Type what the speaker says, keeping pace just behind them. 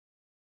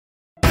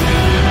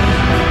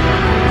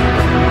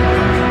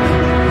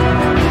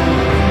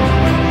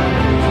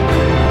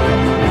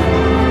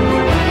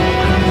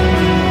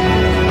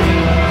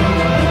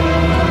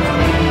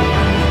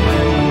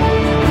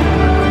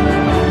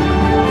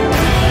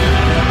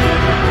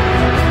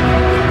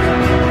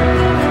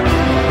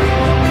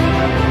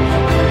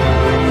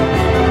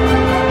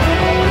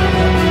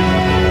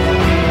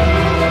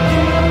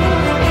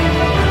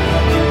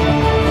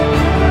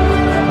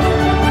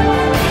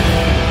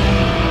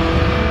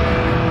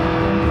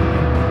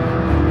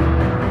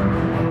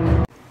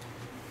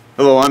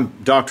Hello, I'm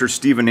Dr.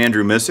 Stephen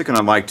Andrew Missick, and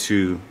I'd like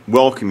to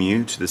welcome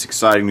you to this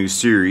exciting new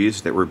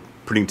series that we're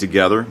putting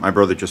together, my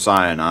brother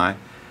Josiah and I,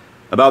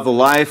 about the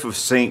life of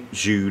Saint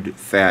Jude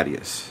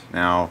Thaddeus.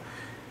 Now,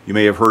 you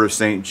may have heard of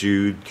Saint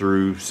Jude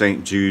through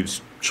Saint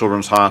Jude's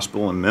Children's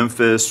Hospital in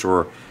Memphis,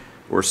 or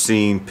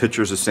seen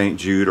pictures of Saint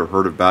Jude, or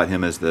heard about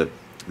him as the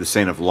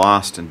saint of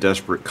lost and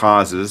desperate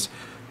causes.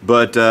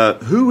 But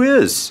who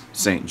is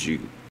Saint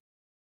Jude?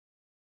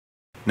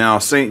 Now,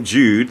 Saint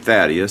Jude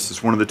Thaddeus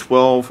is one of the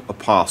 12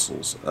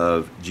 apostles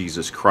of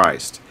Jesus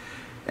Christ.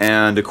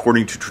 And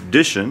according to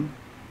tradition,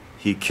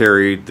 he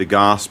carried the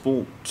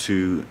gospel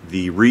to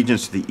the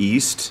regions to the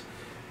east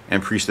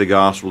and preached the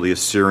gospel to the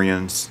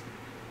Assyrians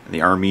and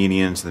the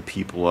Armenians and the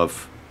people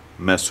of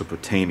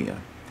Mesopotamia.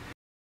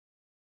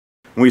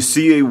 When we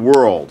see a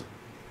world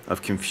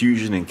of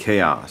confusion and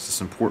chaos,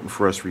 it's important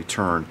for us to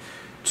return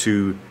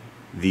to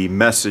the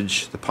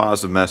message, the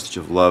positive message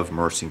of love,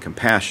 mercy, and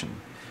compassion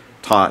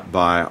taught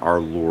by our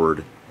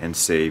Lord and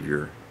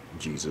Savior,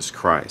 Jesus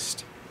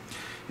Christ.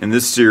 In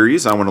this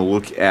series, I want to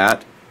look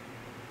at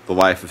the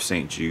life of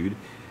Saint Jude.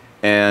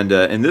 And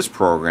in this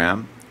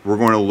program, we're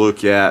going to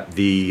look at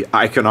the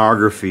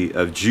iconography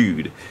of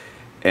Jude.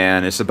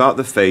 And it's about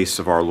the face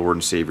of our Lord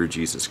and Savior,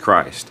 Jesus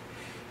Christ.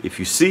 If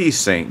you see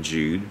Saint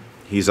Jude,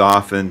 he's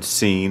often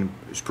seen,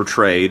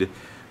 portrayed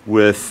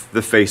with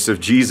the face of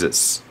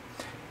Jesus.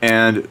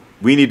 And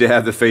we need to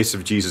have the face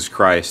of Jesus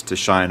Christ to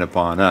shine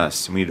upon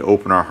us. We need to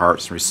open our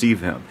hearts and receive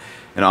him.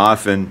 And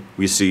often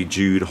we see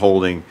Jude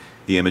holding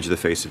the image of the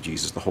face of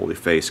Jesus, the holy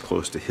face,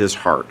 close to his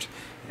heart.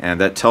 And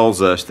that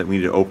tells us that we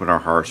need to open our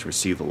hearts and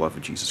receive the love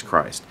of Jesus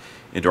Christ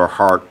into our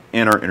heart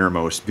and our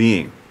innermost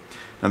being.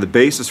 Now, the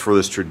basis for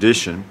this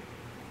tradition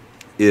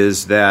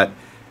is that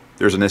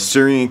there's an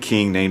Assyrian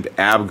king named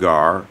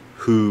Abgar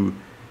who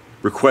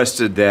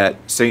requested that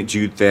Saint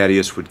Jude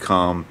Thaddeus would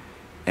come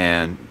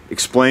and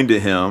explain to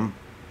him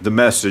the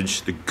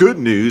message, the good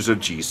news of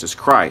Jesus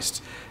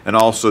Christ. And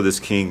also this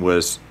king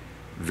was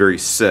very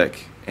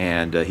sick,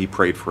 and he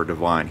prayed for a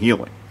divine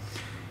healing.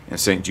 And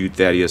Saint Jude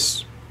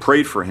Thaddeus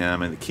prayed for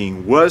him, and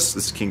this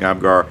is King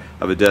Abgar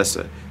of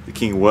Edessa. The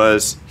king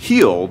was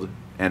healed,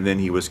 and then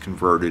he was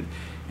converted,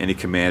 and he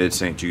commanded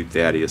Saint Jude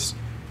Thaddeus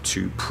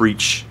to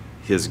preach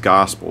his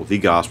gospel, the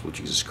gospel of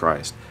Jesus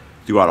Christ,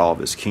 throughout all of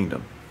his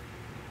kingdom.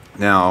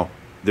 Now,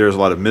 there's a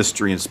lot of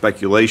mystery and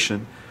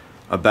speculation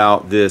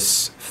about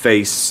this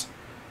face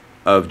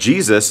of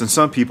Jesus, and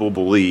some people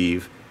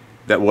believe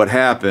that what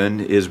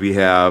happened is we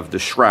have the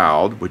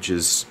shroud, which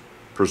is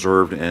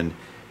preserved in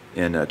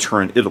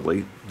Turin,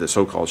 Italy, the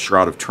so-called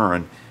Shroud of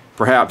Turin.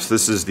 Perhaps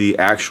this is the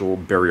actual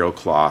burial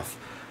cloth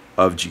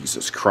of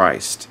Jesus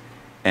Christ.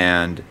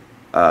 And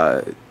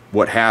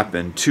what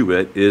happened to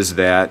it is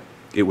that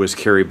it was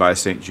carried by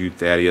Saint Jude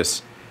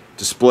Thaddeus,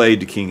 displayed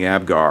to King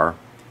Abgar,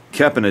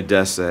 kept in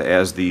Edessa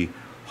as the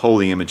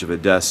holy image of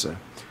Edessa,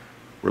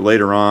 where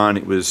later on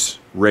it was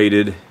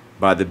raided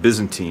by the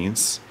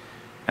Byzantines,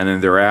 and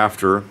then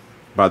thereafter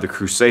by the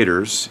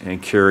Crusaders,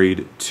 and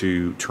carried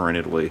to Turin,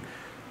 Italy,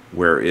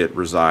 where it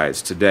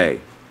resides today.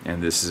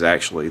 And this is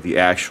actually the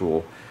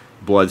actual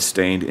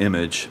blood-stained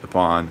image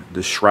upon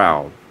the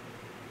shroud.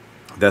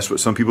 That's what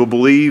some people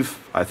believe.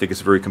 I think it's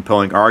a very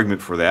compelling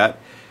argument for that.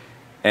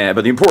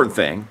 But the important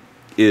thing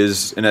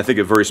is, and I think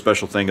a very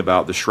special thing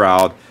about the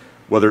shroud,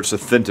 whether it's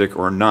authentic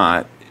or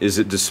not, is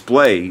it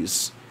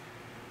displays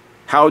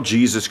how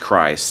Jesus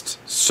Christ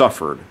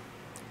suffered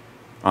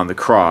on the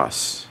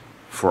cross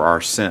for our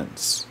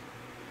sins.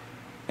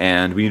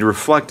 And we need to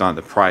reflect on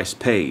the price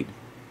paid,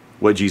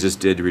 what Jesus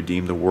did to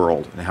redeem the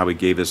world, and how he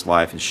gave his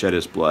life and shed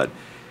his blood.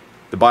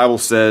 The Bible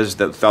says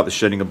that without the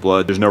shedding of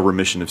blood, there's no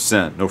remission of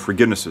sin, no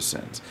forgiveness of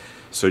sins.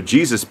 So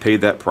Jesus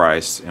paid that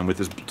price, and with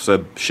his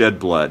shed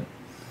blood,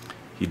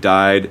 he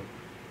died,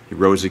 he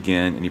rose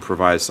again, and he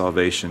provides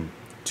salvation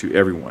to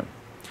everyone.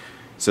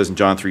 It says in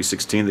John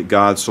 3:16 that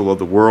God so loved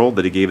the world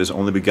that he gave his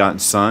only begotten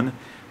Son,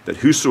 that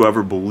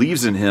whosoever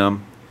believes in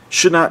him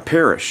should not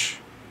perish,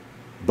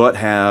 but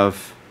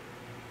have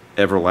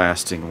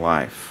everlasting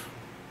life.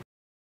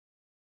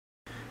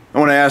 I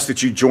want to ask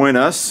that you join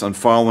us on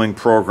following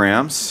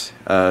programs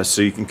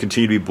so you can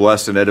continue to be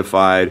blessed and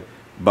edified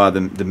by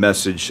the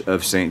message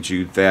of Saint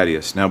Jude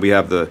Thaddeus. Now, we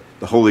have the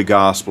Holy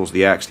Gospels,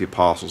 the Acts of the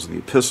Apostles, and the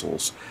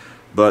Epistles,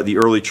 but the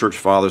early church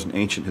fathers and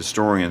ancient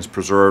historians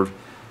preserved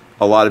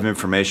a lot of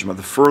information about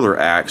the further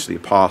Acts of the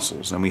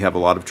Apostles, and we have a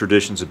lot of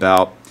traditions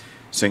about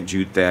Saint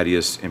Jude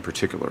Thaddeus in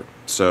particular.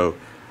 So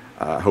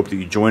I hope that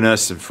you join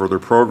us in further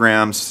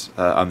programs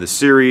on this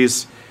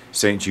series,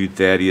 Saint Jude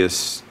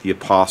Thaddeus, the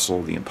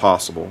Apostle, the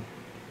Impossible,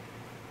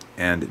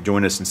 and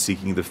join us in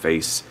seeking the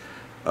face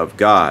of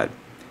God.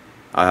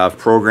 I have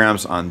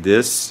programs on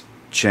this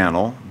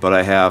channel, but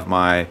I have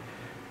my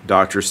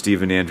Dr.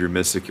 Stephen Andrew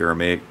Missick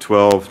Aramaic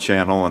 12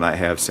 channel, and I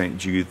have Saint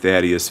Jude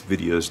Thaddeus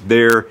videos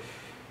there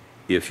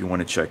if you want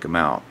to check them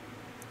out.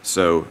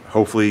 So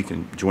hopefully you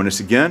can join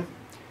us again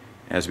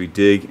as we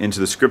dig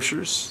into the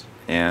scriptures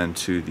and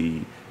to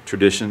the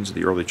traditions of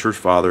the early church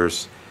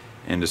fathers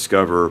and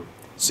discover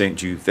Saint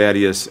Jude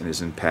Thaddeus and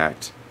his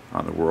impact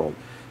on the world.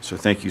 So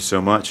thank you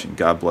so much, and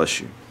God bless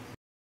you.